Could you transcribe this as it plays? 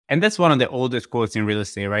And that's one of the oldest quotes in real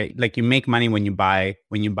estate, right? Like you make money when you buy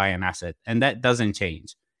an asset, and that doesn't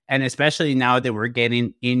change. And especially now that we're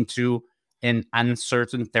getting into an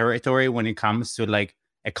uncertain territory when it comes to like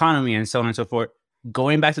economy and so on and so forth,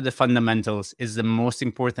 going back to the fundamentals is the most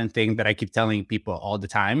important thing that I keep telling people all the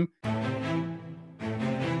time.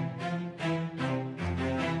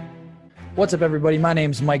 What's up, everybody? My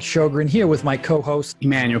name's Mike Shogren, here with my co-host,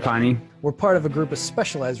 Emmanuel Pani. We're part of a group of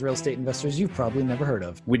specialized real estate investors you've probably never heard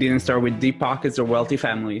of. We didn't start with deep pockets or wealthy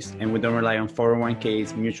families, and we don't rely on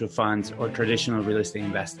 401ks, mutual funds, or traditional real estate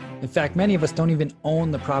investing. In fact, many of us don't even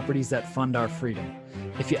own the properties that fund our freedom.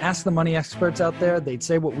 If you ask the money experts out there, they'd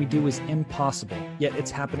say what we do is impossible, yet it's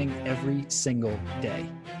happening every single day.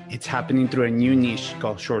 It's happening through a new niche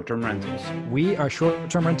called short-term rentals. We are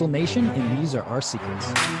Short-Term Rental Nation, and these are our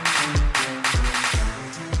secrets.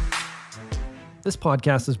 This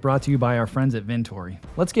podcast is brought to you by our friends at Vintory.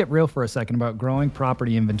 Let's get real for a second about growing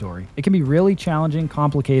property inventory. It can be really challenging,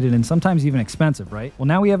 complicated, and sometimes even expensive, right? Well,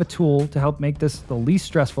 now we have a tool to help make this the least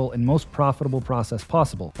stressful and most profitable process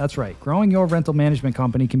possible. That's right, growing your rental management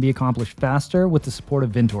company can be accomplished faster with the support of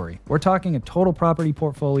Vintory. We're talking a total property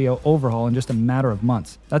portfolio overhaul in just a matter of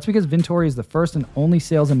months. That's because Vintory is the first and only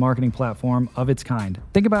sales and marketing platform of its kind.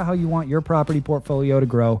 Think about how you want your property portfolio to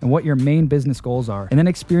grow and what your main business goals are, and then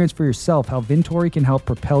experience for yourself how Vintory can help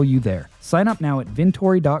propel you there. Sign up now at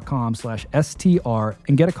vintory.com/STR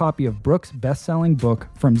and get a copy of Brooke's best-selling book,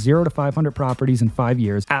 From Zero to 500 Properties in 5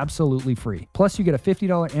 Years, absolutely free. Plus, you get a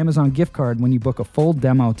 $50 Amazon gift card when you book a full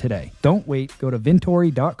demo today. Don't wait. Go to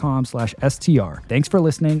vintory.com/STR. Thanks for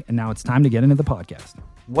listening, and now it's time to get into the podcast.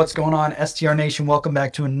 What's going on, STR Nation? Welcome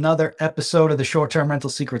back to another episode of the Short-Term Rental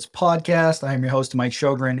Secrets podcast. I am your host, Mike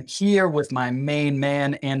Shogren, here with my main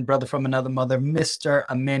man and brother from another mother, Mr.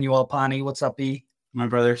 Emmanuel Pani. What's up, E? My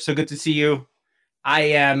brother, so good to see you. I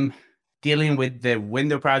am dealing with the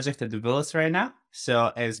window project at the villas right now,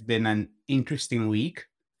 so it's been an interesting week.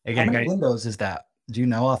 Again, how many windows is that? Do you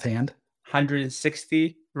know offhand?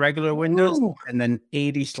 160 regular windows. Ooh. And then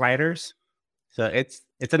 80 sliders. So it's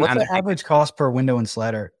an What's the average cost per window and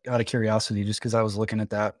slider, out of curiosity, just because I was looking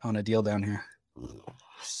at that on a deal down here?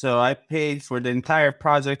 So I paid for the entire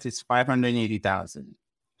project, it's $580,000.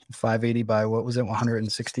 580 by what was it,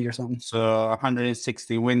 160 or something? So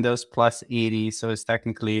 160 windows plus 80. So it's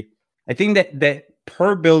technically, I think that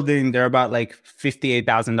per building, they're about like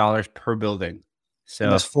 $58,000 per building. So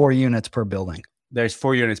and there's 4 units per building. There's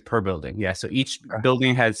 4 units per building. Yeah. So each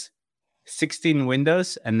building has 16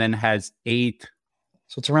 windows and then has 8.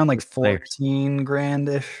 So it's around like 14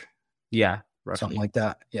 grand-ish. Yeah. Roughly. Something like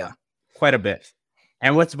that. Yeah. Quite a bit.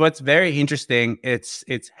 And what's very interesting, it's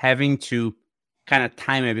having to kind of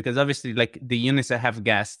time it, because obviously like the units that have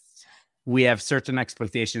guests, we have certain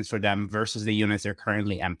expectations for them versus the units that are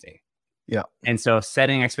currently empty. Yeah. And so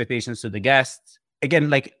setting expectations to the guests, again,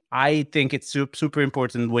 like I think it's super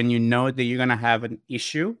important when you know that you're going to have an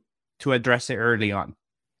issue to address it early on.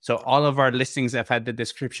 So all of our listings have had the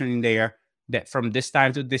description in there that from this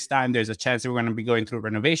time to this time, there's a chance that we're going to be going through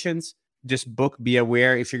renovations. Just be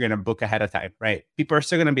aware if you're going to book ahead of time, right? People are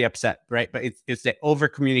still going to be upset, right? But it's the over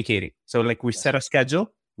communicating. So like we set a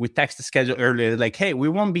schedule, we text the schedule earlier, like, hey, we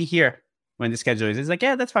won't be here when the schedule is. It's like,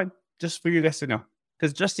 yeah, that's fine. Just for you guys to know.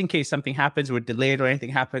 Because just in case something happens, we're delayed or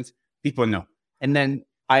anything happens, people know. And then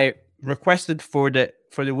I requested for the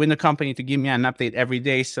window company to give me an update every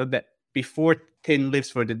day so that before Tin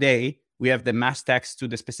leaves for the day, we have the mass text to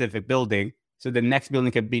the specific building. So the next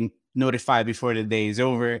building can be notified before the day is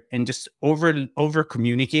over, and just over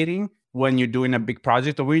communicating when you're doing a big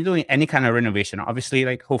project or when you're doing any kind of renovation. Obviously,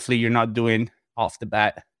 like hopefully you're not doing off the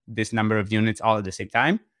bat this number of units all at the same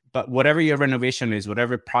time. But whatever your renovation is,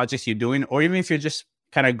 whatever projects you're doing, or even if you're just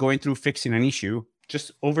kind of going through fixing an issue,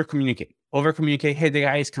 just over communicate. Hey, the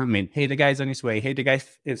guy is coming. Hey, the guy's on his way. Hey, the guy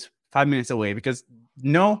is 5 minutes away, because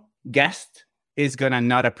no guest is going to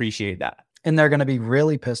not appreciate that. And they're going to be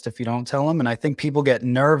really pissed if you don't tell them. And I think people get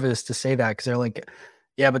nervous to say that because they're like,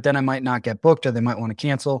 yeah, but then I might not get booked or they might want to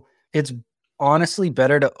cancel. It's honestly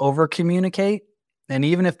better to over communicate. And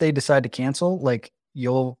even if they decide to cancel, like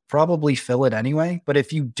you'll probably fill it anyway. But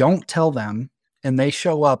if you don't tell them and they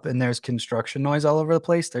show up and there's construction noise all over the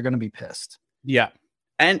place, they're going to be pissed. Yeah.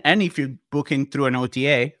 And if you're booking through an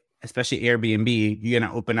OTA, especially Airbnb, you're going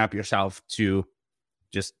to open up yourself to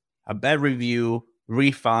just a bad review,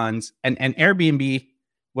 refunds, and Airbnb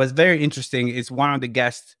was very interesting. Is one of the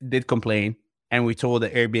guests did complain, and we told the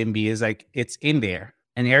Airbnb is like, it's in there,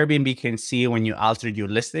 and Airbnb can see when you altered your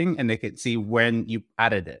listing, and they can see when you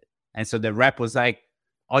added it. And so the rep was like,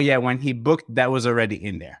 oh yeah, when he booked, that was already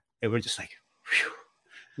in there. It was just like, whew.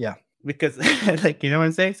 Yeah, because like, you know what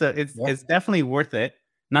I'm saying? So it's definitely worth it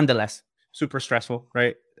nonetheless, super stressful,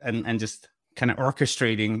 right? And just kind of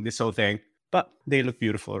orchestrating this whole thing. But they look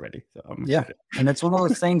beautiful already. So I'm excited. And it's one of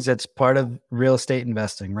those things that's part of real estate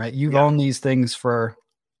investing, right? You've Yeah. owned these things for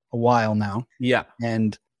a while now. Yeah.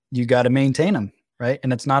 And you got to maintain them, right?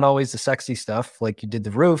 And it's not always the sexy stuff. Like you did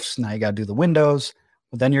the roofs, now you got to do the windows,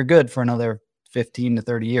 but then you're good for another 15 to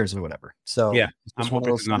 30 years or whatever. So Yeah, it's I'm just one of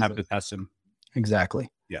hoping those to not things have that- to test them. Exactly.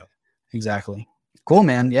 Yeah. Exactly. Cool,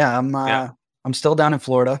 man. Yeah. I'm still down in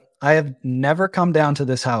Florida. I have never come down to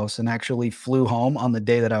this house and actually flew home on the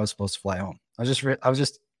day that I was supposed to fly home. I was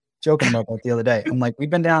just joking about that the other day. I'm like,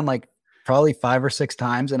 we've been down like probably 5 or 6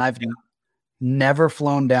 times and I've never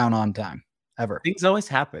flown down on time ever. Things always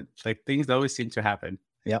happen. Like things always seem to happen.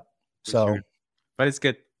 Yep. For So, sure. But it's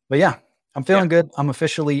good. but yeah, I'm feeling good. I'm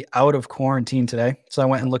officially out of quarantine today. So I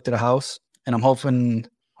went and looked at a house and I'm hoping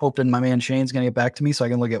my man Shane's going to get back to me so I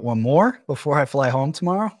can look at one more before I fly home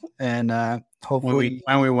tomorrow. And hopefully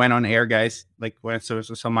When we went on air, guys, like when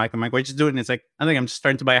so Mike, I'm like, what you doing? It's like, I think I'm just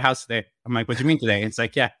starting to buy a house today. I'm like, what do you mean today? It's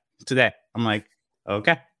like, yeah, today. I'm like,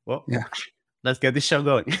 okay, well, Yeah. let's get this show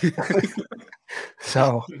going.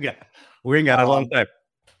 so yeah, we ain't got a long time.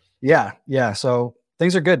 Yeah. So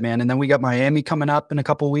things are good, man. And then we got Miami coming up in a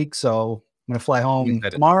couple of weeks. So I'm going to fly home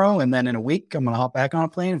tomorrow. And then in a week, I'm going to hop back on a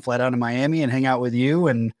plane and fly down to Miami and hang out with you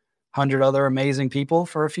and 100 other amazing people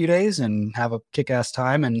for a few days and have a kick-ass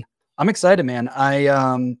time. And I'm excited, man.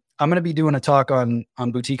 I'm going to be doing a talk on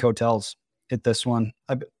boutique hotels at this one.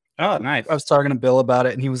 Oh, nice. I was talking to Bill about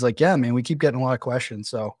it and he was like, yeah, man, we keep getting a lot of questions.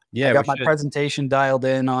 So yeah, I got my presentation dialed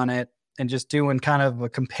in on it and just doing kind of a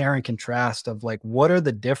compare and contrast of like, what are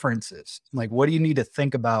the differences? Like, what do you need to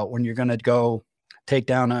think about when you're going to go take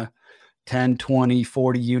down a 10, 20,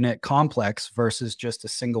 40 unit complex versus just a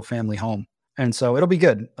single family home? And so it'll be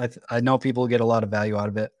good. I know people get a lot of value out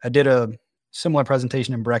of it. I did a similar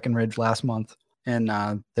presentation in Breckenridge last month and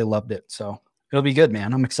they loved it. So it'll be good,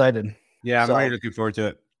 man. I'm excited. Yeah, I'm really looking forward to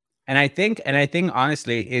it. And I think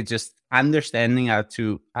honestly, it's just understanding how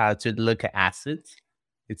to look at assets.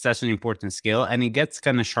 It's such an important skill, and it gets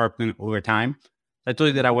kind of sharpened over time. I told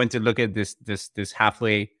you that I went to look at this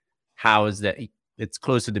halfway house that it's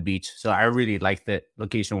close to the beach, so I really liked it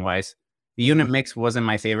location wise. The unit mix wasn't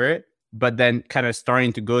my favorite, but then kind of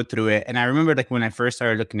starting to go through it, and I remember like when I first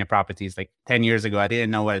started looking at properties like 10 years ago, I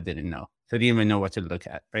didn't know what I didn't know, so I didn't even know what to look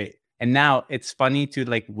at, right? And now it's funny to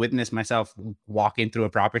like witness myself walking through a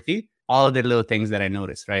property, all of the little things that I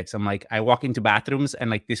noticed, right? So I'm like, I walk into bathrooms and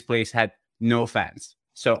like this place had no fans.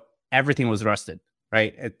 So everything was rusted,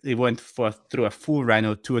 right? It went through a full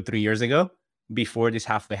reno 2 or 3 years ago before this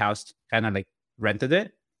halfway house kind of like rented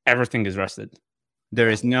it. Everything is rusted. There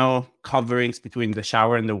is no coverings between the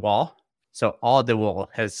shower and the wall. So all the wall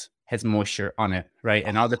has moisture on it, right?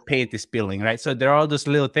 And all the paint is peeling, right? So there are all those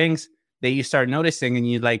little things that you start noticing and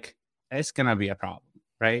you're like, it's going to be a problem,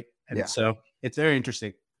 right? And so it's very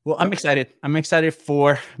interesting. Well, I'm excited. I'm excited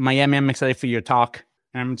for Miami. I'm excited for your talk.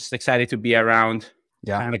 I'm just excited to be around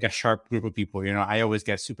kind of like a sharp group of people. You know, I always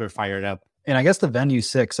get super fired up. And I guess the venue's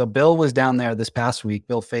sick. So Bill was down there this past week.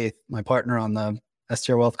 Bill Faith, my partner on the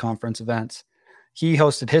STR Wealth Conference events. He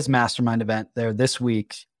hosted his mastermind event there this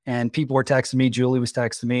week. And people were texting me. Julie was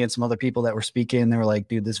texting me and some other people that were speaking. They were like,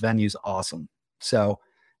 dude, this venue's awesome. So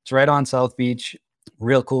it's right on South Beach.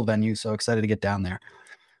 Real cool venue. So excited to get down there.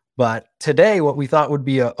 But today, what we thought would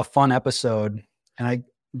be a fun episode, and I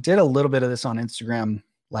did a little bit of this on Instagram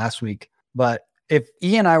last week, but if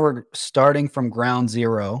E and I were starting from ground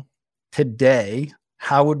zero today,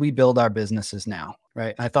 how would we build our businesses now?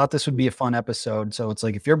 Right. I thought this would be a fun episode. So it's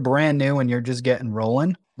like, if you're brand new and you're just getting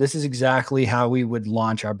rolling, this is exactly how we would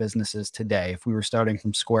launch our businesses today if we were starting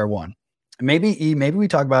from square one. Maybe we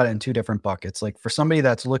talk about it in 2 different buckets. Like for somebody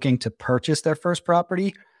that's looking to purchase their first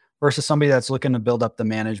property versus somebody that's looking to build up the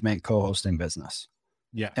management co-hosting business.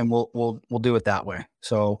 Yeah. And we'll do it that way.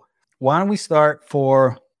 So why don't we start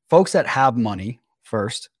for folks that have money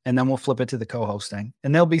first, and then we'll flip it to the co-hosting,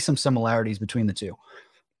 and there'll be some similarities between the two.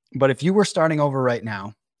 But if you were starting over right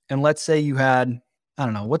now, and let's say you had, I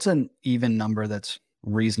don't know, what's an even number that's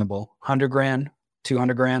reasonable? 100 grand,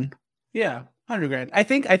 200 grand? Yeah. 100 grand. I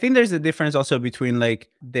think there's a difference also between like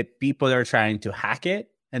the people that are trying to hack it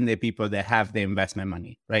and the people that have the investment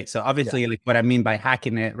money, right? So obviously like what I mean by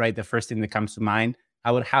hacking it, right? The first thing that comes to mind,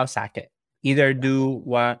 I would house hack it. Either do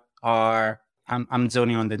what I'm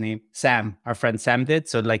zoning on the name, Sam, our friend Sam did.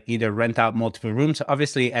 So like either rent out multiple rooms.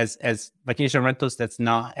 Obviously as vacation rentals, that's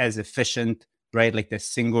not as efficient, right? Like the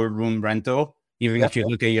single room rental, even if you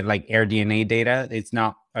look at your like AirDNA data, it's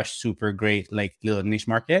not a super great like little niche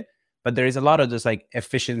market. But there is a lot of just like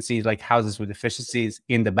efficiencies, like houses with efficiencies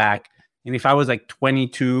in the back. And if I was like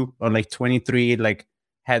 22 or like 23, like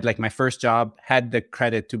had like my first job, had the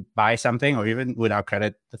credit to buy something, or even without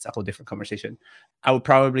credit, that's a whole different conversation. I would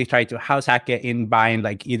probably try to house hack it in buying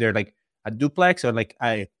like either like a duplex or like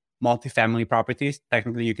a multifamily properties.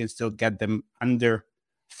 Technically, you can still get them under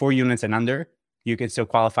 4 units and under. You can still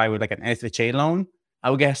qualify with like an FHA loan.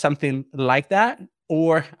 I would get something like that,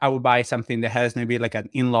 or I would buy something that has maybe like an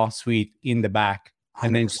in-law suite in the back,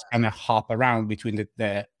 and then just kind of hop around between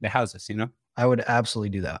the houses, you know? I would absolutely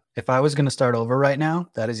do that. If I was going to start over right now,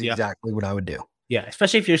 that is exactly what I would do. Yeah,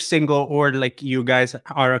 especially if you're single or like you guys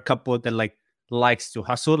are a couple that like likes to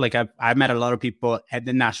hustle. Like I met a lot of people at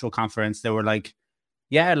the national conference that were like,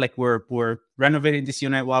 yeah, like we're renovating this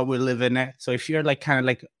unit while we live in it. So if you're like kind of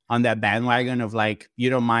like on that bandwagon of like, you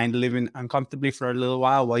don't mind living uncomfortably for a little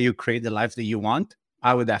while you create the life that you want,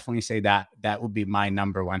 I would definitely say that would be my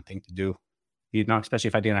number one thing to do, you know, especially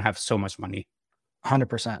if I didn't have so much money.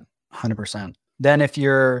 100%. 100%. Then if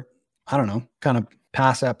you're, I don't know, kind of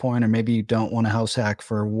past that point, or maybe you don't want a house hack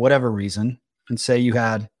for whatever reason, and say you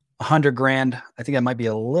had $100,000, I think that might be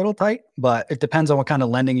a little tight, but it depends on what kind of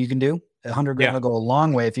lending you can do. $100,000 will go a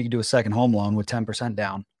long way if you can do a second home loan with 10%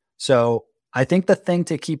 down. So I think the thing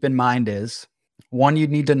to keep in mind is, one, you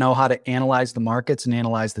need to know how to analyze the markets and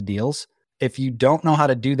analyze the deals. If you don't know how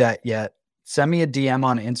to do that yet, send me a DM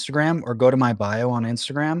on Instagram or go to my bio on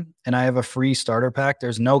Instagram, and I have a free starter pack.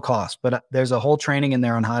 There's no cost, but there's a whole training in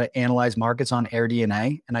there on how to analyze markets on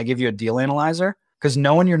AirDNA. And I give you a deal analyzer, because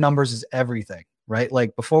knowing your numbers is everything, right?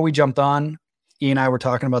 Like before we jumped on, E and I were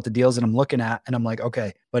talking about the deals that I'm looking at, and I'm like,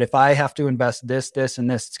 okay, but if I have to invest this, and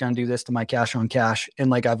this, it's going to do this to my cash on cash. And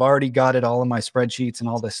like, I've already got it all in my spreadsheets and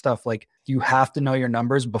all this stuff. Like, you have to know your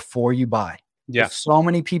numbers before you buy. Yeah. So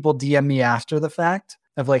many people DM me after the fact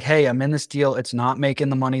of like, hey, I'm in this deal. It's not making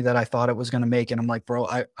the money that I thought it was going to make. And I'm like, bro,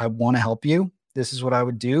 I want to help you. This is what I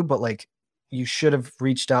would do. But like, you should have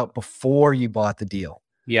reached out before you bought the deal.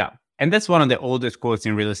 Yeah. And that's one of the oldest quotes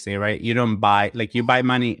in real estate, right? You don't buy, like you buy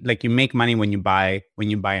money, like you make money when you buy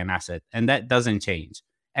an asset, and that doesn't change.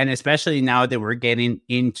 And especially now that we're getting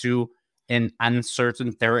into an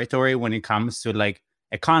uncertain territory when it comes to like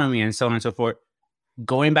economy and so on and so forth,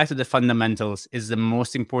 going back to the fundamentals is the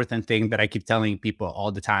most important thing that I keep telling people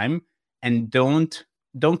all the time. And don't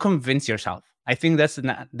convince yourself. I think that's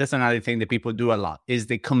another thing that people do a lot, is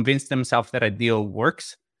they convince themselves that a deal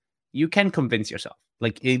works. You can convince yourself.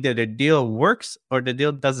 Like either the deal works or the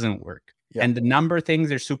deal doesn't work. Yeah. And the number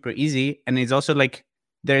things are super easy. And it's also like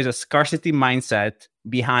there's a scarcity mindset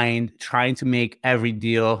behind trying to make every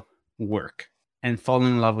deal work and fall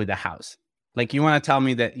in love with the house. Like, you want to tell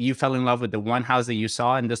me that you fell in love with the one house that you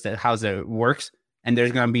saw and just the house that works, and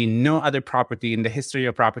there's going to be no other property in the history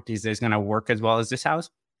of properties that's going to work as well as this house?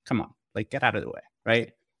 Come on, like, get out of the way,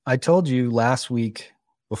 right? I told you last week,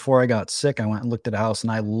 before I got sick, I went and looked at a house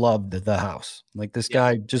and I loved the house. Like, this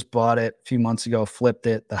guy just bought it a few months ago, flipped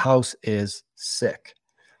it. The house is sick.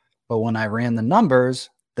 But when I ran the numbers,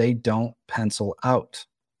 they don't pencil out.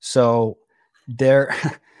 So there,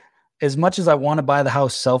 as much as I want to buy the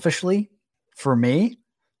house selfishly, for me,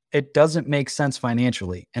 it doesn't make sense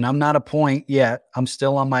financially. And I'm not a point yet. I'm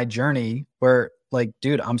still on my journey where, like,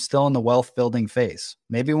 dude, I'm still in the wealth building phase.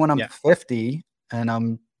 Maybe when I'm 50 and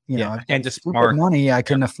I'm, you know, I've got just money, I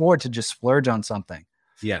can afford to just splurge on something.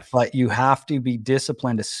 Yeah. But you have to be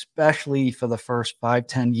disciplined, especially for the first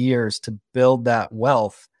 5-10 years, to build that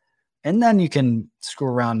wealth. And then you can screw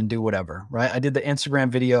around and do whatever, right? I did the Instagram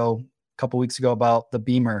video a couple weeks ago about the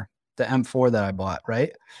Beamer, the M4 that I bought,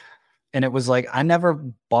 right? And it was like, I never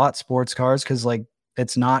bought sports cars because like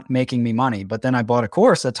it's not making me money. But then I bought a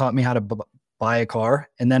course that taught me how to buy a car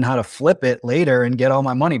and then how to flip it later and get all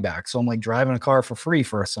my money back. So I'm like driving a car for free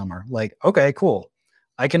for a summer. Like, okay, cool.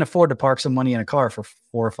 I can afford to park some money in a car for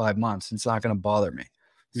 4 or 5 months. It's not going to bother me.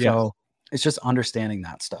 Yeah. So it's just understanding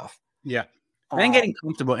that stuff. Yeah. And getting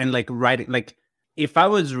comfortable and like writing, like if I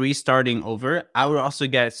was restarting over, I would also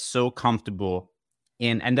get so comfortable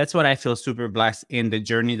and that's what I feel super blessed in the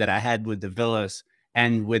journey that I had with the villas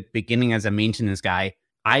and with beginning as a maintenance guy.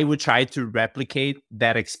 I would try to replicate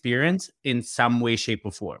that experience in some way, shape,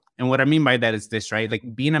 or form. And what I mean by that is this, right?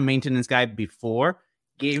 Like being a maintenance guy before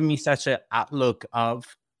gave me such an outlook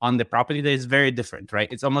on the property that is very different,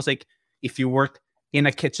 right? It's almost like if you work in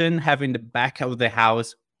a kitchen, having the back of the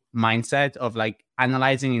house mindset of like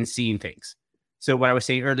analyzing and seeing things. So what I was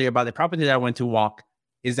saying earlier about the property that I went to walk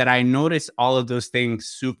is that I noticed all of those things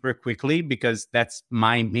super quickly because that's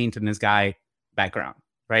my maintenance guy background,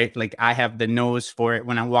 right? Like I have the nose for it.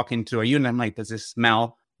 When I walk into a unit, I'm like, does this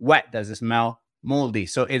smell wet? Does it smell moldy?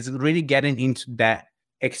 So it's really getting into that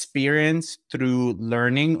experience through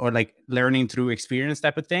learning or like learning through experience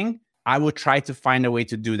type of thing. I would try to find a way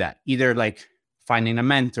to do that. Either like finding a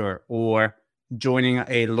mentor or joining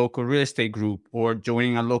a local real estate group or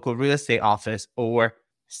joining a local real estate office or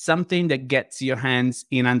something that gets your hands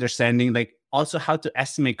in understanding, like also how to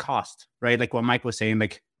estimate cost, right? Like what Mike was saying,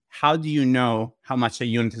 like, how do you know how much a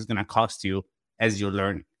unit is going to cost you as you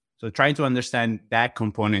learn? So trying to understand that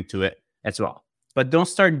component to it as well. But don't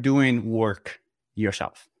start doing work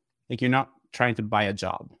yourself. Like you're not trying to buy a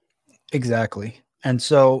job. Exactly. And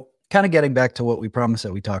so kind of getting back to what we promised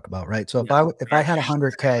that we talk about, right? So if I had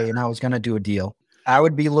 100K and I was going to do a deal, I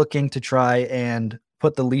would be looking to try and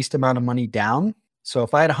put the least amount of money down. So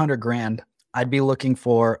if I had 100 grand, I'd be looking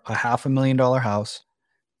for a $500,000 house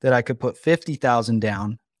that I could put 50,000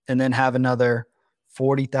 down and then have another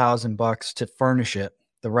 40,000 bucks to furnish it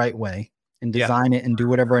the right way and design it and do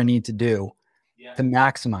whatever I need to do to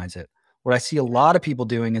maximize it. What I see a lot of people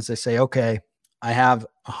doing is they say, okay, I have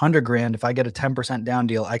 100 grand. If I get a 10% down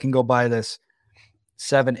deal, I can go buy this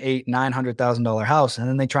 $700,000, $800,000, $900,000 house. And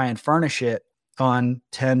then they try and furnish it on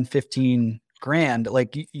 10, 15 grand.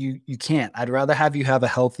 Like you can't. I'd rather have you have a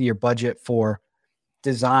healthier budget for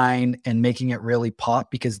design and making it really pop,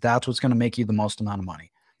 because that's what's going to make you the most amount of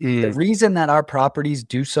money. The reason that our properties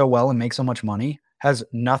do so well and make so much money has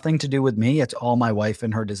nothing to do with me. It's all my wife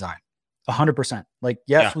and her design. 100%. Like,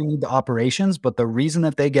 yes, we need the operations, but the reason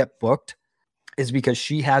that they get booked is because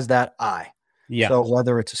she has that eye. Yeah. So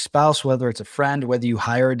whether it's a spouse, whether it's a friend, whether you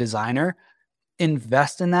hire a designer,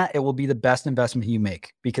 invest in that. It will be the best investment you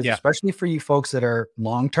make, because especially for you folks that are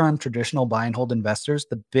long-term traditional buy and hold investors,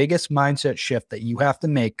 the biggest mindset shift that you have to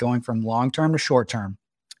make going from long-term to short-term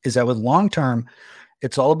is that with long-term,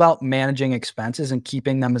 it's all about managing expenses and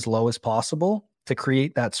keeping them as low as possible to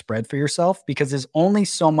create that spread for yourself, because there's only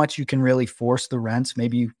so much you can really force the rents.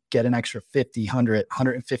 Maybe you get an extra 50, 100,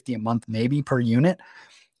 150 a month, maybe per unit.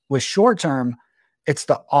 With short-term, it's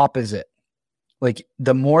the opposite. Like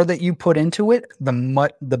the more that you put into it,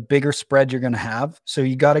 the bigger spread you're going to have. So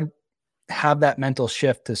you got to have that mental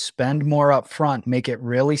shift to spend more up front, make it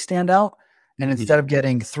really stand out. And instead of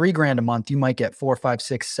getting $3,000 a month, you might get 4, 5,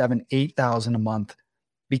 6, 7, 8,000 a month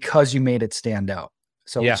because you made it stand out.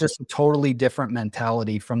 So it's just a totally different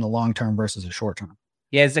mentality from the long-term versus the short-term.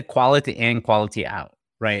 Yeah, it's a quality in, quality out,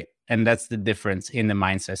 right? And that's the difference in the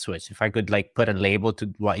mindset switch. If I could like put a label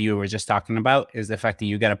to what you were just talking about, is the fact that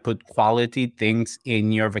you got to put quality things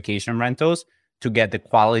in your vacation rentals to get the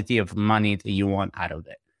quality of money that you want out of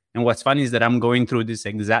it. And what's funny is that I'm going through this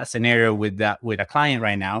exact scenario with a client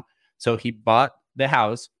right now. So he bought the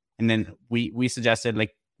house, and then we suggested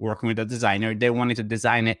like working with a designer. They wanted to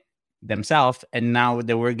design it themselves, and now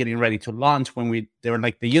they were getting ready to launch. When they were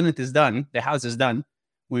like, the unit is done, the house is done.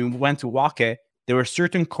 We went to walk it. There were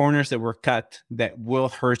certain corners that were cut that will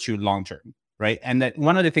hurt you long term, right? And that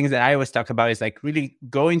one of the things that I always talk about is like really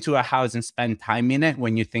going to a house and spend time in it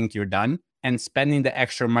when you think you're done, and spending the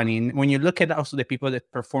extra money. And when you look at also the people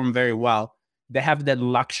that perform very well, they have that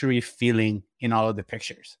luxury feeling in all of the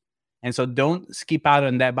pictures. And so don't skip out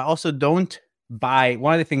on that, but also don't buy.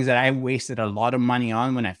 One of the things that I wasted a lot of money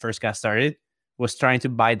on when I first got started was trying to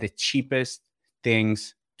buy the cheapest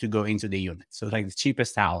things to go into the unit. So like the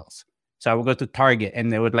cheapest towels. So I would go to Target,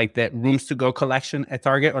 and they would like the rooms to go collection at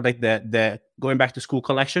Target, or like the going back to school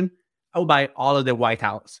collection. I would buy all of the white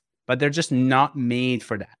towels, but they're just not made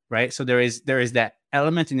for that, right? So there is that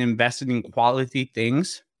element in investing in quality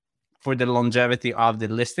things for the longevity of the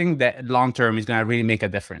listing that long term is going to really make a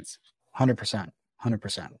difference. 100%.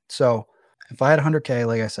 So if I had 100K,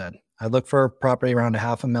 like I said, I'd look for a property around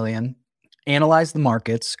 $500,000, analyze the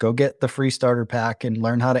markets, go get the free starter pack and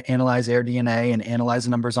learn how to analyze AirDNA and analyze the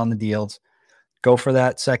numbers on the deals. Go for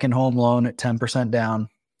that second home loan at 10% down.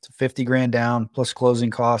 It's $50,000 down plus closing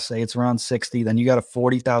costs. Say it's around 60. Then you got a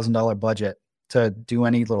 $40,000 budget to do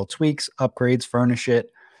any little tweaks, upgrades, furnish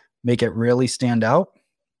it, make it really stand out.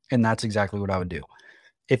 And that's exactly what I would do.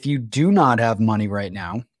 If you do not have money right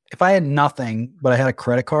now, if I had nothing, but I had a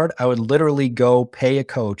credit card, I would literally go pay a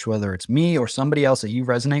coach, whether it's me or somebody else that you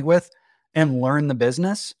resonate with, and learn the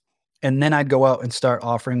business. And then I'd go out and start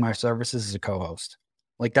offering my services as a co-host.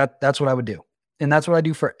 Like that's what I would do. And that's what I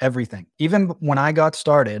do for everything. Even when I got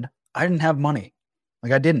started, I didn't have money.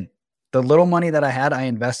 Like I didn't. The little money that I had, I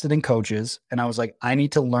invested in coaches. And I was like, I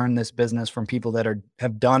need to learn this business from people that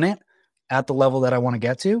have done it at the level that I want to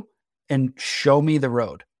get to, and show me the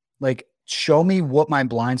road. Like show me what my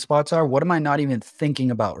blind spots are. What am I not even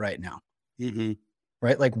thinking about right now?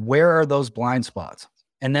 Right? Like where are those blind spots?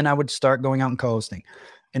 And then I would start going out and co-hosting.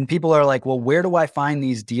 And people are like, well, where do I find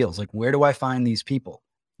these deals? Like, where do I find these people?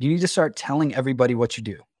 You need to start telling everybody what you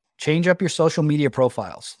do. Change up your social media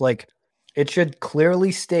profiles. Like it should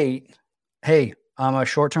clearly state, hey, I'm a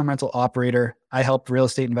short-term rental operator. I help real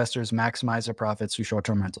estate investors maximize their profits through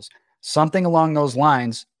short-term rentals. Something along those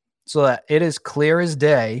lines, so that it is clear as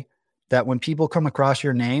day that when people come across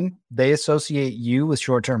your name, they associate you with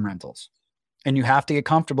short-term rentals. And you have to get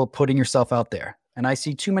comfortable putting yourself out there. And I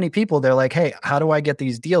see too many people, they're like, hey, how do I get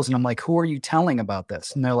these deals? And I'm like, who are you telling about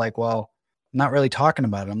this? And they're like, well, I'm not really talking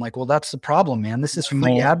about it. I'm like, well, that's the problem, man. This is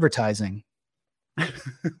free advertising.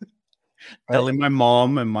 Telling my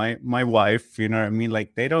mom and my wife, you know what I mean?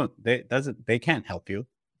 Like they can't help you,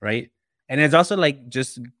 right? And it's also like,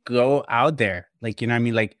 just go out there. Like, you know what I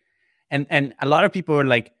mean? Like, and a lot of people are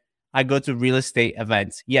like, I go to real estate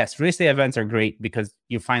events. Yes, real estate events are great because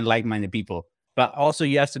you find like-minded people, but also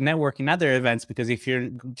you have to network in other events, because if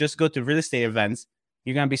you just go to real estate events,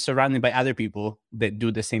 you're going to be surrounded by other people that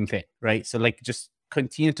do the same thing, right? So like, just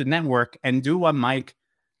continue to network and do what Mike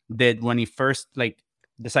did when he first like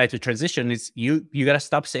decided to transition. Is you got to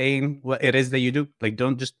stop saying what it is that you do. Like,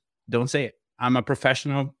 don't say it. I'm a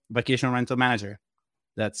professional vacation rental manager.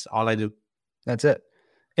 That's all I do. That's it.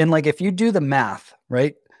 And like, if you do the math,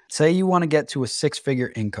 right? Say you want to get to a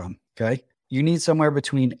 6-figure income, okay? You need somewhere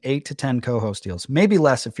between 8 to 10 co-host deals, maybe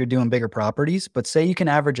less if you're doing bigger properties, but say you can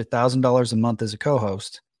average $1,000 a month as a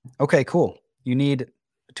co-host. Okay, cool. You need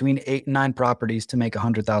between 8 and 9 properties to make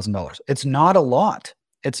 $100,000. It's not a lot.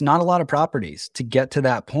 It's not a lot of properties to get to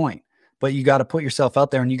that point, but you got to put yourself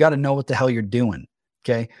out there and you got to know what the hell you're doing.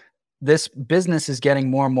 Okay. This business is getting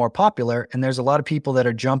more and more popular, and there's a lot of people that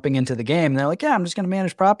are jumping into the game. And they're like, yeah, I'm just going to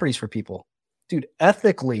manage properties for people. Dude,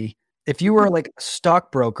 ethically, if you were like a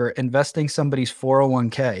stockbroker investing somebody's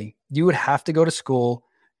 401k, you would have to go to school.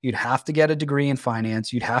 You'd have to get a degree in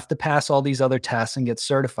finance. You'd have to pass all these other tests and get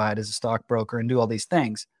certified as a stockbroker and do all these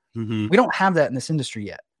things. Mm-hmm. We don't have that in this industry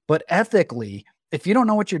yet. But ethically, if you don't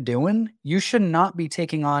know what you're doing, you should not be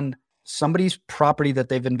taking on somebody's property that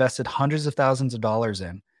they've invested hundreds of thousands of dollars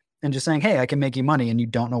in and just saying, hey, I can make you money, and you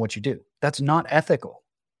don't know what you do. That's not ethical.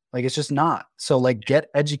 Like, it's just not. So like, get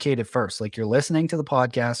educated first. Like, you're listening to the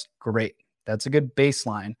podcast. Great. That's a good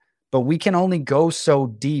baseline, but we can only go so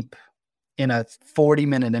deep in a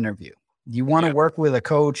 40-minute interview. You want to work with a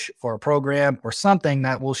coach or a program or something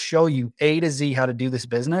that will show you A to Z how to do this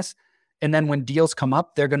business. And then when deals come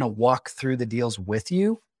up, they're going to walk through the deals with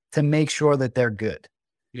you to make sure that they're good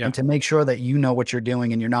and to make sure that you know what you're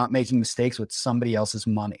doing and you're not making mistakes with somebody else's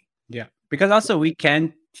money. Yeah. Because also we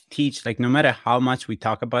can teach, like, no matter how much we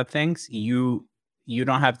talk about things, you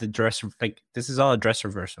don't have to dress like, this is all a dress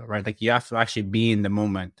reversal, right? Like, you have to actually be in the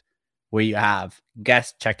moment where you have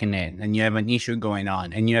guests checking in and you have an issue going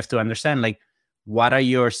on, and you have to understand, like, what are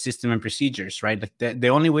your system and procedures, right? Like, the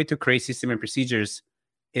only way to create system and procedures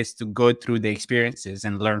is to go through the experiences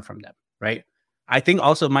and learn from them, right? I think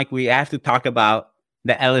also, Mike, we have to talk about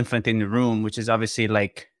the elephant in the room, which is obviously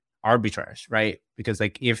like arbitrage, right? Because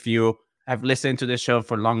like, if you have listened to the show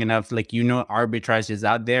for long enough, like, you know, arbitrage is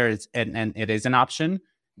out there, and it is an option.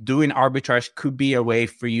 Doing arbitrage could be a way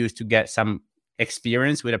for you to get some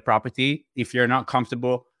experience with a property. If you're not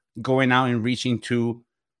comfortable going out and reaching to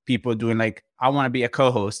people doing like, I want to be a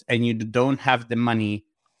co-host, and you don't have the money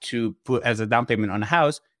to put as a down payment on a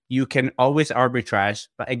house, you can always arbitrage.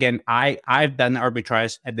 But again, I've done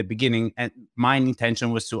arbitrage at the beginning, and my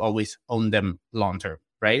intention was to always own them long term,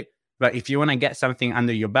 right? But if you want to get something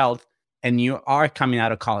under your belt and you are coming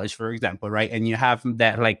out of college, for example, right, and you have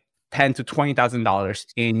that like $10,000 to $20,000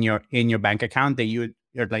 in your bank account, that you're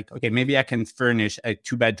like, okay, maybe I can furnish a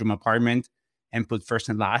 2-bedroom apartment and put first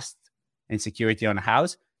and last and security on a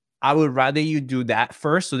house. I would rather you do that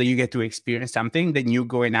first, so that you get to experience something, than you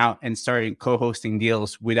going out and starting co-hosting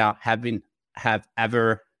deals without have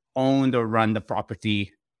ever owned or run the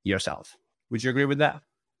property yourself. Would you agree with that?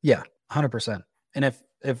 Yeah, 100%. And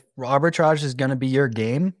if arbitrage is going to be your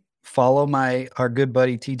game, follow our good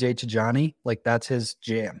buddy TJ Chajani. Like, that's his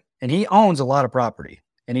jam. And he owns a lot of property,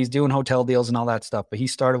 and he's doing hotel deals and all that stuff. But he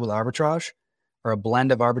started with arbitrage, or a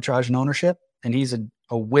blend of arbitrage and ownership, and he's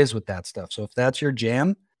a whiz with that stuff. So if that's your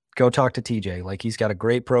jam, go talk to TJ. Like, he's got a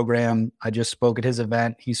great program. I just spoke at his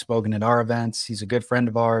event. He's spoken at our events. He's a good friend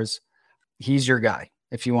of ours. He's your guy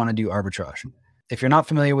if you want to do arbitrage. If you're not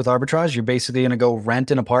familiar with arbitrage, you're basically going to go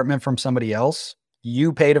rent an apartment from somebody else.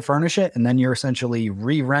 You pay to furnish it, and then you're essentially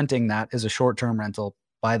re-renting that as a short-term rental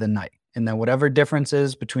by the night. And then whatever difference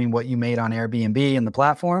is between what you made on Airbnb and the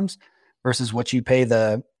platforms versus what you pay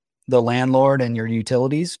the landlord and your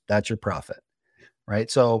utilities, that's your profit,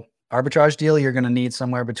 right? So arbitrage deal, you're going to need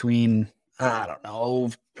somewhere between, I don't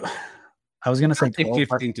know, I was going to say 12,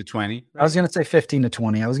 15 to 20. Right? I was going to say 15 to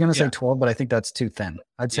 20. I was going to say 12, but I think that's too thin.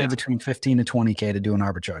 I'd say between 15 to 20K to do an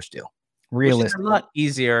arbitrage deal. Realistic. Which is a lot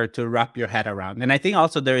easier to wrap your head around. And I think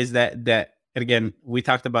also there is that again, we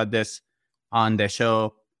talked about this on the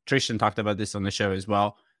show. Tristan talked about this on the show as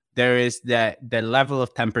well. There is the level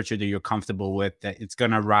of temperature that you're comfortable with, that it's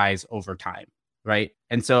going to rise over time, right?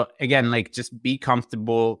 And so again, like, just be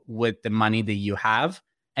comfortable with the money that you have.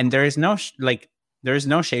 And there is no there is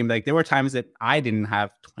no shame. Like, there were times that I didn't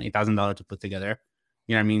have $20,000 to put together,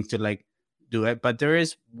 you know what I mean, to like do it. But there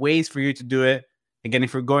is ways for you to do it. Again,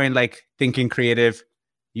 if we're going like thinking creative,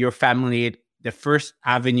 your family, the first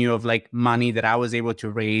avenue of like money that I was able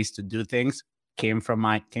to raise to do things came from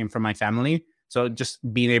my family. So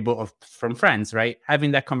just being able from friends, right?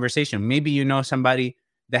 Having that conversation. Maybe you know somebody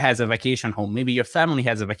that has a vacation home. Maybe your family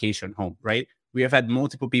has a vacation home, right? We have had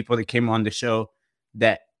multiple people that came on the show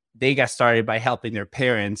that they got started by helping their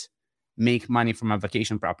parents make money from a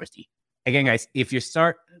vacation property. Again, guys, if you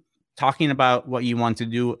start talking about what you want to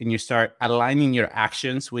do and you start aligning your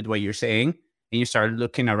actions with what you're saying and you start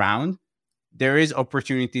looking around, there is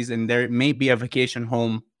opportunities, and there may be a vacation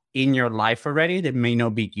home in your life already that may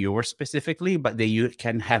not be yours specifically, but that you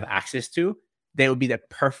can have access to. That would be the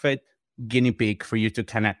perfect guinea pig for you to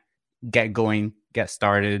kind of get going, get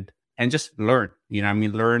started, and just learn, you know what I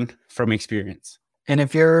mean? Learn from experience. And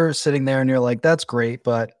if you're sitting there and you're like, that's great,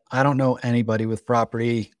 but I don't know anybody with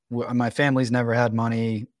property, my family's never had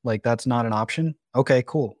money, like that's not an option. Okay,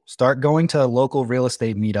 cool. Start going to local real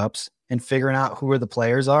estate meetups and figuring out who the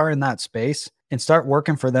players are in that space and start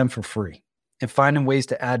working for them for free and finding ways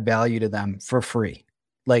to add value to them for free.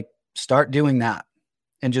 Like, start doing that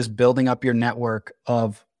and just building up your network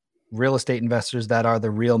of real estate investors that are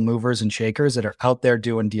the real movers and shakers that are out there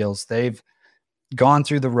doing deals. They've gone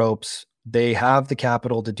through the ropes. They have the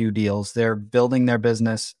capital to do deals. They're building their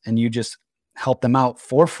business, and you just help them out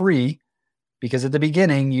for free, because at the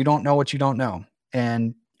beginning, you don't know what you don't know,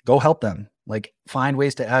 and go help them. Like, find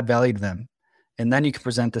ways to add value to them. And then you can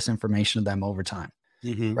present this information to them over time.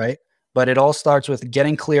 Right? But it all starts with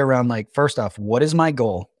getting clear around, like, first off, what is my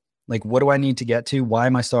goal? Like, what do I need to get to? Why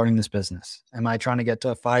am I starting this business? Am I trying to get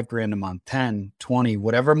to $5,000 a month, 10, 20,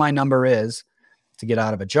 whatever my number is, to get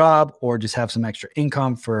out of a job or just have some extra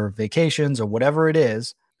income for vacations or whatever it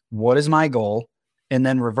is? What is my goal? And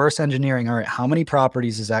then reverse engineering. All right, how many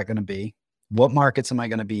properties is that going to be? What markets am I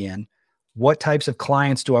going to be in? What types of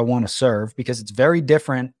clients do I want to serve? Because it's very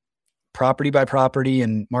different property by property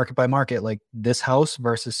and market by market. Like, this house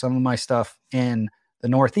versus some of my stuff in the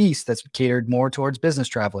Northeast that's catered more towards business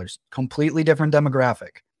travelers, completely different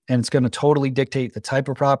demographic. And it's going to totally dictate the type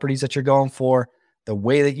of properties that you're going for, the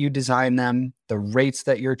way that you design them, the rates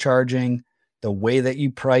that you're charging, the way that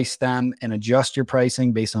you price them, and adjust your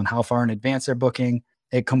pricing based on how far in advance they're booking.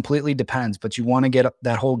 It completely depends, but you want to get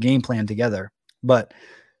that whole game plan together. But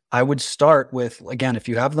I would start with, again, if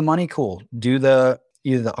you have the money, cool. Do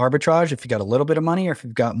either the arbitrage if you got a little bit of money, or if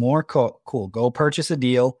you've got more, cool. Go purchase a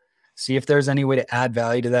deal, see if there's any way to add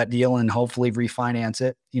value to that deal and hopefully refinance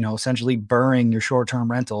it, essentially burning your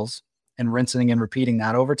short-term rentals and rinsing and repeating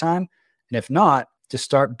that over time. And if not, just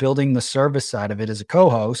start building the service side of it as a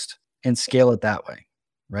co-host and scale it that way,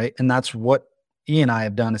 right? And that's what E and I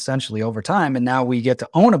have done essentially over time. And now we get to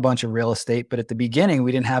own a bunch of real estate, but at the beginning,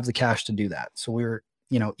 we didn't have the cash to do that. So we were,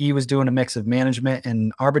 E was doing a mix of management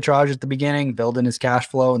and arbitrage at the beginning, building his cash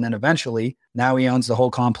flow. And then eventually now he owns the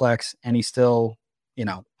whole complex, and he still,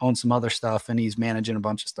 owns some other stuff, and he's managing a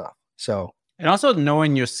bunch of stuff. So, and also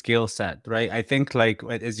knowing your skill set, right? I think, like,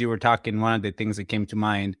 as you were talking, one of the things that came to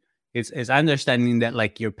mind is understanding that,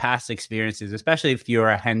 like, your past experiences, especially if you're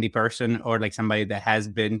a handy person or like somebody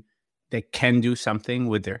that can do something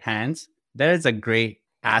with their hands, that is a great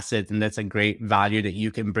asset, and that's a great value that you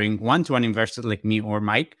can bring, one, to an investor like me or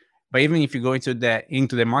Mike. But even if you go into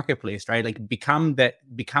the marketplace, right? Like, become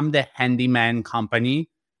the handyman company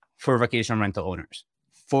for vacation rental owners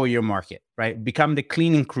for your market, right? Become the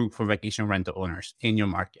cleaning crew for vacation rental owners in your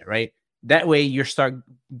market, right? That way you start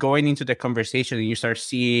going into the conversation and you start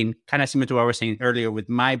seeing, kind of similar to what I was saying earlier with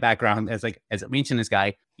my background as a maintenance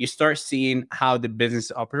guy, you start seeing how the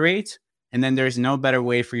business operates. And then there's no better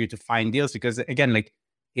way for you to find deals, because, again, like,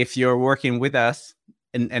 if you're working with us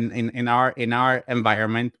in our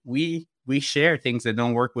environment, we share things that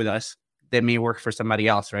don't work with us that may work for somebody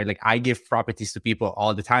else, right? Like, I give properties to people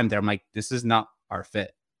all the time that I'm like, this is not our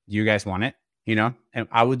fit. Do you guys want it? And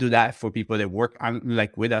I would do that for people that work on,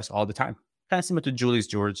 like, with us all the time. Kind of similar to Julie's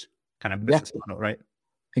George kind of business model, right?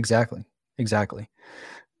 Exactly.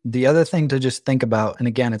 The other thing to just think about, and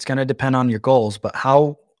again, it's going to depend on your goals, but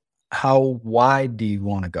how wide do you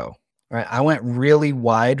want to go? Right? I went really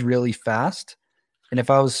wide, really fast. And if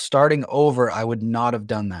I was starting over, I would not have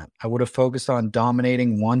done that. I would have focused on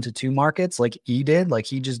dominating 1 to 2 markets like he did. Like,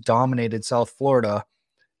 he just dominated South Florida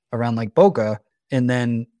around like Boca. And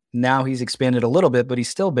then now he's expanded a little bit, but he's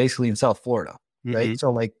still basically in South Florida, right? Mhm.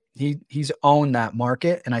 So like he's owned that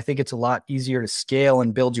market, and I think it's a lot easier to scale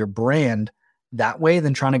and build your brand that way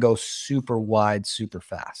than trying to go super wide, super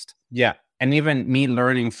fast. Yeah. And even me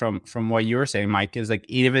learning from what you were saying, Mike, is like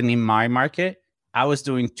even in my market, I was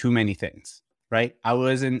doing too many things, right? I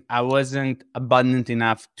wasn't abundant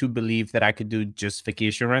enough to believe that I could do just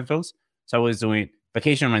vacation rentals. So I was doing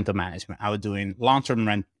vacation rental management. I was doing long-term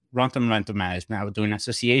rental management. I was doing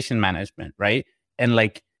association management, right? And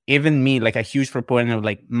like even me, like a huge proponent of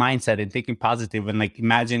like mindset and thinking positive and like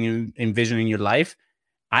envisioning your life.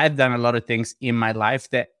 I've done a lot of things in my life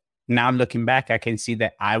that now looking back, I can see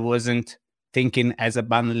that I wasn't thinking as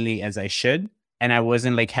abundantly as I should. And I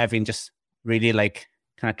wasn't like having just really like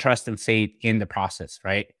kind of trust and faith in the process,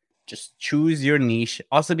 right? Just choose your niche.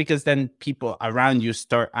 Also, because then people around you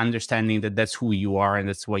start understanding that that's who you are and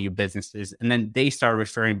that's what your business is. And then they start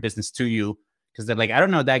referring business to you because they're like, I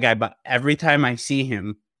don't know that guy, but every time I see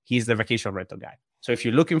him, he's the vacation rental guy. So if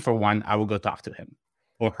you're looking for one, I will go talk to him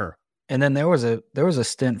or her. And then there was a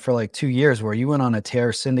stint for like 2 years where you went on a tear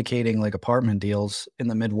syndicating like apartment deals in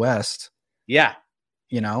the Midwest, Yeah.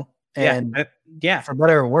 you know? And Yeah. for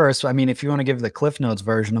better or worse, I mean, if you want to give the Cliff Notes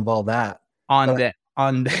version of all that. On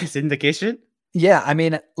the syndication? Yeah. I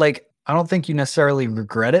mean, like, I don't think you necessarily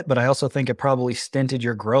regret it, but I also think it probably stinted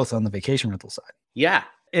your growth on the vacation rental side. Yeah.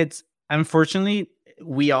 It's unfortunately,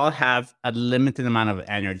 we all have a limited amount of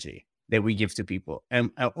energy that we give to people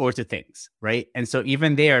and or to things, right? And so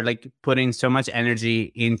even they are like putting so much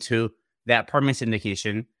energy into that apartment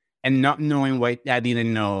syndication and not knowing what I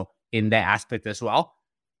didn't know in that aspect as well.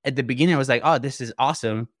 At the beginning, I was like, oh, this is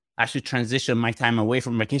awesome. I should transition my time away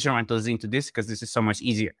from vacation rentals into this because this is so much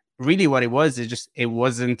easier. Really what it was, it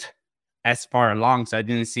wasn't as far along. So I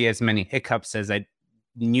didn't see as many hiccups as I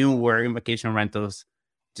knew were in vacation rentals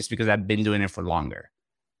just because I've been doing it for longer,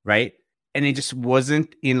 right? And it just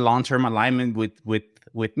wasn't in long-term alignment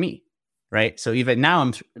with me, right? So even now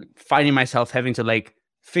I'm finding myself having to like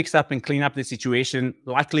fix up and clean up the situation.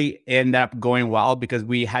 Luckily, it ended up going well because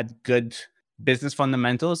we had good business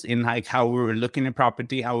fundamentals in like how we were looking at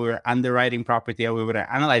property, how we were underwriting property, how we were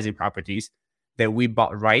analyzing properties that we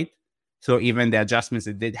bought right. So even the adjustments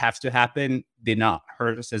that did have to happen did not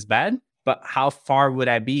hurt us as bad. But how far would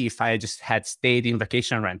I be if I just had stayed in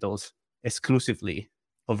vacation rentals exclusively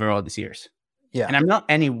over all these years? Yeah. And I'm not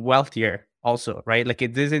any wealthier also, right? Like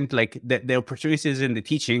it isn't like the opportunities and the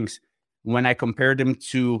teachings, when I compare them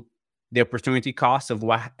to the opportunity cost of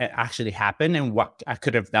what actually happened and what I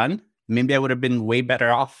could have done, maybe I would have been way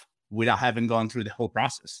better off without having gone through the whole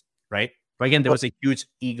process, right? But again, there was a huge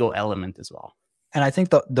ego element as well. And I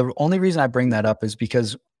think the only reason I bring that up is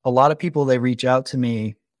because a lot of people, they reach out to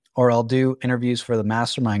me, or I'll do interviews for the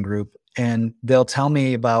mastermind group, and they'll tell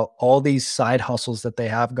me about all these side hustles that they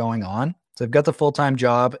have going on. So they've got the full-time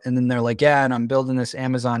job, and then they're like, yeah, and I'm building this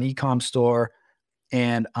Amazon e-com store,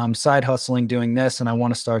 and I'm side hustling doing this, and I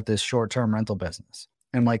want to start this short-term rental business.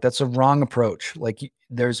 And like, that's a wrong approach. Like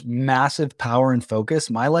there's massive power and focus.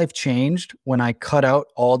 My life changed when I cut out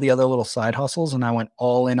all the other little side hustles and I went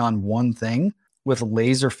all in on one thing with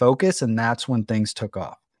laser focus. And that's when things took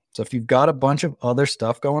off. So if you've got a bunch of other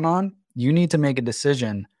stuff going on, you need to make a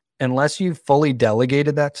decision. Unless you've fully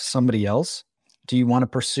delegated that to somebody else, do you want to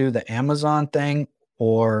pursue the Amazon thing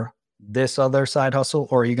or this other side hustle,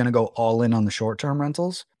 or are you going to go all in on the short-term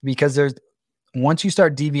rentals? Because once you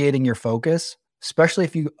start deviating your focus, especially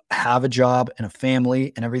if you have a job and a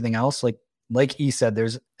family and everything else, like he said,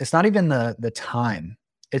 it's not even the time.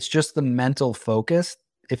 It's just the mental focus.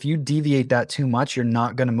 If you deviate that too much, you're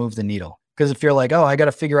not going to move the needle. Because if you're like, oh, I got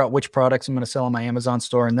to figure out which products I'm going to sell on my Amazon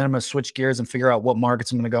store, and then I'm going to switch gears and figure out what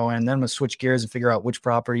markets I'm going to go in, and then I'm going to switch gears and figure out which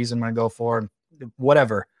properties I'm going to go for,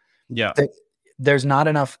 whatever. Yeah. There's not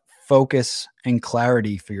enough focus and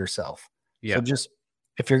clarity for yourself. Yeah. So just,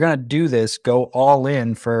 if you're going to do this, go all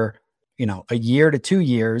in for, a year to 2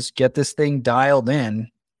 years, get this thing dialed in,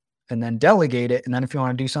 and then delegate it. And then if you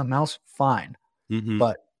want to do something else, fine. Mm-hmm.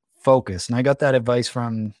 But focus. And I got that advice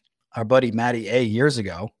from our buddy Matty A years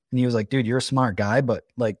ago. And he was like, dude, you're a smart guy, but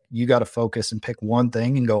like, you got to focus and pick one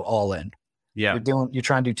thing and go all in. Yeah. You're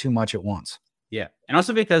trying to do too much at once. Yeah. And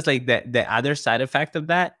also because like the other side effect of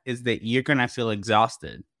that is that you're going to feel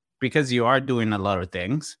exhausted because you are doing a lot of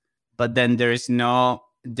things, but then there is no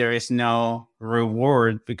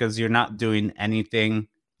reward because you're not doing anything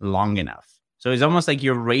long enough. So it's almost like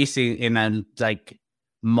you're racing in a like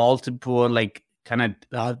multiple like kind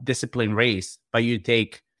of discipline race, but you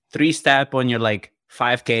take 3 steps on your like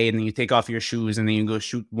 5K and then you take off your shoes and then you go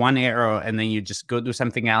shoot one arrow and then you just go do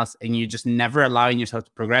something else and you just never allowing yourself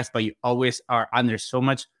to progress, but you always are under so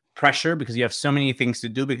much pressure because you have so many things to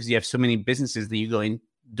do, because you have so many businesses that you go in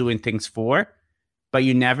doing things for, but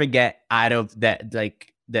you never get out of that,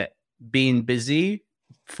 like that being busy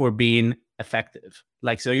for being effective.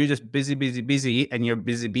 Like, so you're just busy, and you're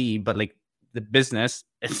busy bee, but like the business,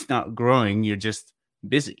 it's not growing. You're just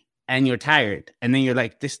busy and you're tired. And then you're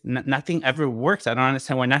like, nothing ever works. I don't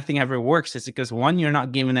understand why nothing ever works. It's because one, you're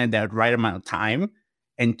not giving it that right amount of time.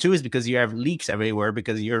 And two is because you have leaks everywhere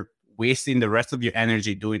because you're wasting the rest of your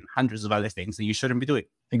energy doing hundreds of other things that you shouldn't be doing.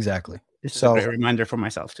 Exactly. This is a great reminder for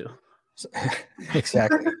myself too.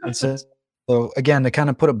 Exactly. And so again, to kind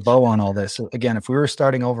of put a bow on all this, again, if we were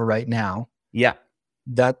starting over right now, yeah,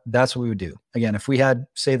 that's what we would do. Again, if we had,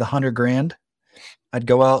 say, the 100 grand, I'd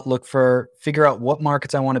go out, figure out what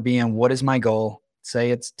markets I want to be in. What is my goal?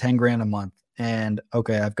 Say it's 10 grand a month. And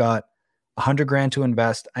okay, I've got 100 grand to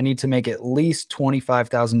invest. I need to make at least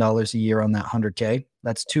 $25,000 a year on that 100K.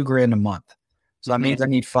 That's $2 grand a month. So that means I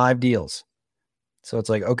need 5 deals. So it's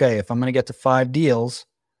like, okay, if I'm going to get to 5 deals,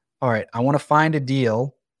 all right, I want to find a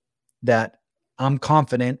deal that I'm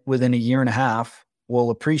confident within a year and a half will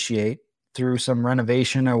appreciate through some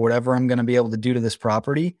renovation or whatever I'm going to be able to do to this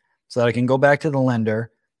property, so that I can go back to the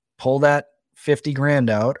lender, pull that 50 grand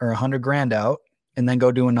out or 100 grand out, and then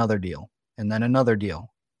go do another deal and then another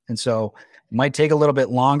deal. And so it might take a little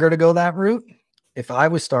bit longer to go that route. If I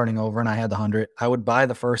was starting over and I had the 100, I would buy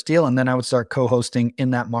the first deal and then I would start co-hosting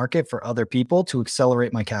in that market for other people to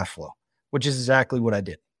accelerate my cash flow, which is exactly what I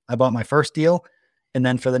did. I bought my first deal, and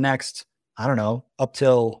then for the next, I don't know, up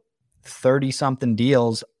till 30 something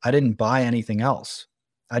deals, I didn't buy anything else.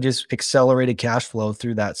 I just accelerated cash flow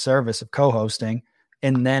through that service of co-hosting.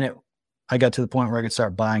 And then I got to the point where I could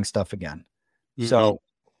start buying stuff again. Mm-hmm. So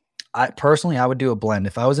I would do a blend.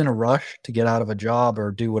 If I was in a rush to get out of a job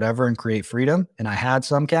or do whatever and create freedom and I had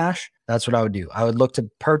some cash, that's what I would do. I would look to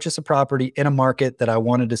purchase a property in a market that I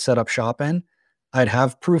wanted to set up shop in. I'd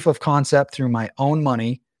have proof of concept through my own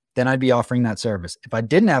money. Then I'd be offering that service. If I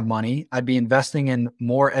didn't have money, I'd be investing in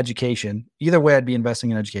more education. Either way, I'd be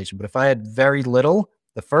investing in education. But if I had very little,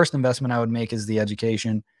 the first investment I would make is the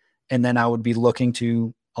education. And then I would be looking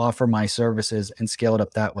to offer my services and scale it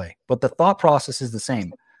up that way. But the thought process is the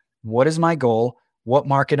same. What is my goal? What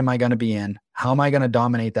market am I going to be in? How am I going to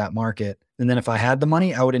dominate that market? And then if I had the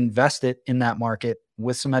money, I would invest it in that market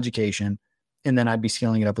with some education. And then I'd be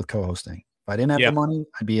scaling it up with co-hosting. If I didn't have the money,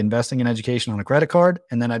 I'd be investing in education on a credit card,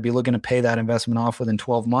 and then I'd be looking to pay that investment off within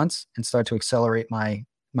 12 months and start to accelerate my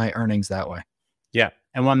earnings that way. Yeah.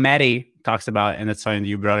 And what Matty talks about, and it's funny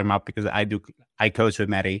you brought him up because I coach with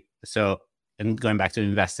Matty. So, and going back to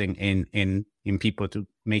investing in people to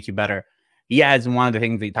make you better. Yeah, it's one of the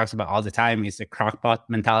things that he talks about all the time is the crockpot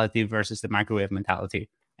mentality versus the microwave mentality.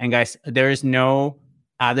 And guys, there is no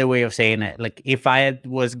other way of saying it. Like if I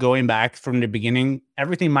was going back from the beginning,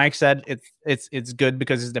 everything Mike said, it's good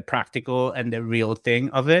because it's the practical and the real thing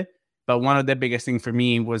of it. But one of the biggest things for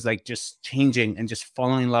me was like just changing and just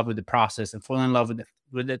falling in love with the process and falling in love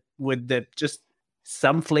with the just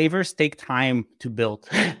some flavors take time to build.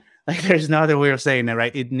 Like there's no other way of saying it,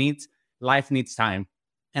 right? Life needs time.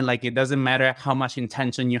 And like, it doesn't matter how much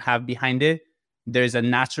intention you have behind it. There's a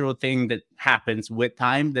natural thing that happens with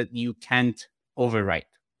time that you can't overwrite.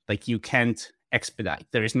 Like you can't expedite.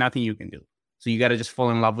 There is nothing you can do. So you got to just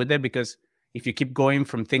fall in love with it, because if you keep going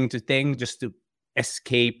from thing to thing just to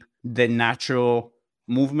escape the natural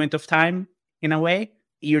movement of time in a way,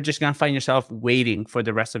 you're just going to find yourself waiting for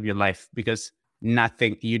the rest of your life, because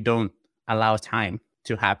you don't allow time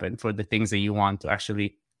to happen for the things that you want to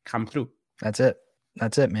actually come through. That's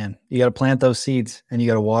it, man. You got to plant those seeds and you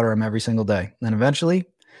got to water them every single day. And then eventually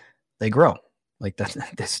they grow. Like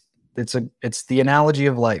it's the analogy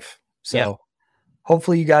of life. So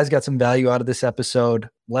hopefully you guys got some value out of this episode.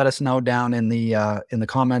 Let us know down in the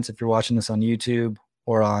comments if you're watching this on YouTube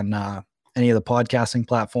or on any of the podcasting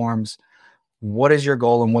platforms. What is your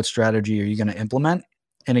goal and what strategy are you going to implement?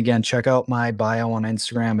 And again, check out my bio on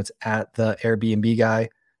Instagram. It's at the Airbnb guy.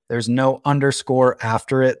 There's no underscore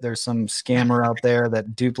after it. There's some scammer out there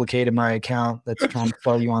that duplicated my account that's trying to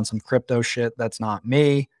sell you on some crypto shit. That's not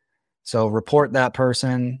me. So report that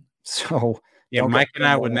person. So yeah, Mike and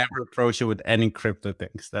I would never approach you with any crypto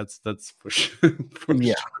things. That's for sure.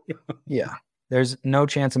 Yeah. There's no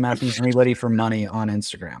chance I'm asking anybody for money on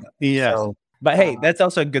Instagram. Yeah. So, but hey, that's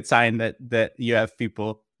also a good sign that you have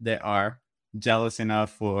people that are jealous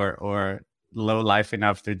enough or low life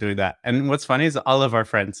enough to do that. And what's funny is all of our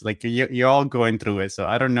friends, like you're all going through it. So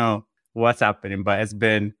I don't know what's happening, but it's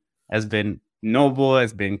been Noble,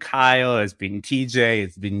 it's been Kyle, it's been TJ,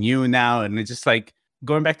 it's been you now. And it's just like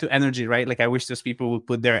going back to energy, right? Like I wish those people would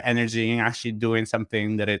put their energy in actually doing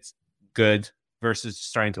something that it's good versus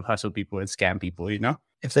just trying to hustle people and scam people, you know?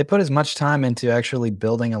 If they put as much time into actually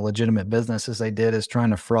building a legitimate business as they did as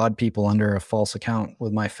trying to fraud people under a false account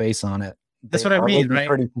with my face on it, that's what I mean, right?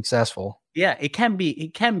 Pretty successful. Yeah, it can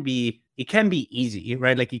be easy,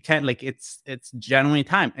 right? Like you can't, like it's genuinely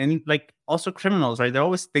time. And like also criminals, right? They're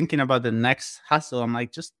always thinking about the next hustle. I'm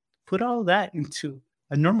like, just put all that into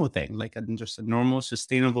a normal thing, like just a normal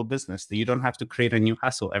sustainable business that you don't have to create a new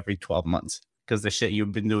hustle every 12 months because the shit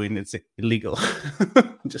you've been doing is illegal.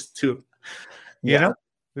 Just to, you know,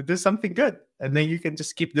 do something good. And then you can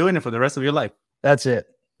just keep doing it for the rest of your life. That's it.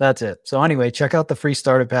 So anyway, check out the free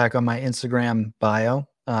starter pack on my Instagram bio.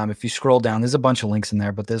 If you scroll down, there's a bunch of links in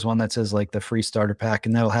there, but there's one that says like the free starter pack,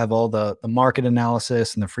 and that'll have all the market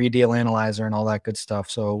analysis and the free deal analyzer and all that good stuff.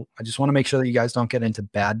 So I just want to make sure that you guys don't get into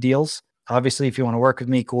bad deals. Obviously, if you want to work with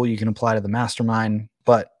me, cool, you can apply to the mastermind,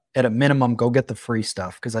 but at a minimum, go get the free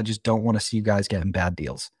stuff because I just don't want to see you guys getting bad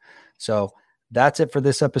deals. So that's it for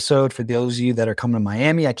this episode. For those of you that are coming to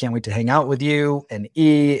Miami, I can't wait to hang out with you and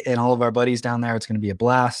E and all of our buddies down there. It's going to be a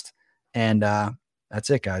blast. And that's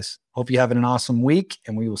it, guys. Hope you're having an awesome week,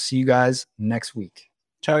 and we will see you guys next week.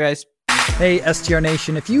 Ciao, guys. Hey, STR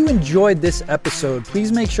Nation, if you enjoyed this episode,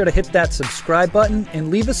 please make sure to hit that subscribe button and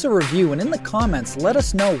leave us a review. And in the comments, let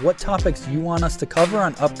us know what topics you want us to cover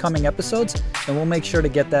on upcoming episodes, and we'll make sure to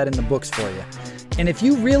get that in the books for you. And if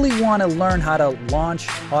you really want to learn how to launch,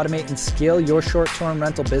 automate, and scale your short-term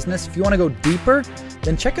rental business, if you want to go deeper,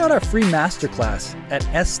 then check out our free masterclass at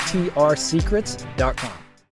strsecrets.com.